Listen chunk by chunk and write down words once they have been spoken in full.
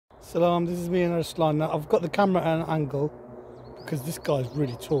Salam, this is me and Arslan. Now I've got the camera at an angle because this guy's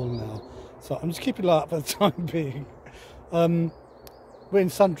really tall now. So I'm just keeping it up for the time being. We're in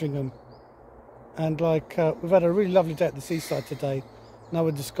Sandringham and we've had a really lovely day at the seaside today. Now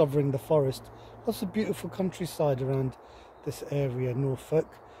we're discovering the forest. Lots of beautiful countryside around this area, Norfolk.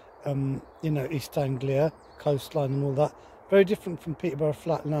 You know, East Anglia, coastline and all that. Very different from Peterborough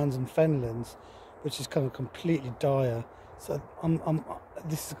flatlands and fenlands, which is kind of completely dire. So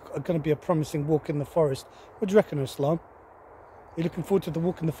this is going to be a promising walk in the forest. What do you reckon, Islam? Are you looking forward to the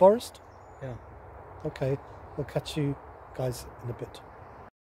walk in the forest? Yeah. Okay, we'll catch you guys in a bit.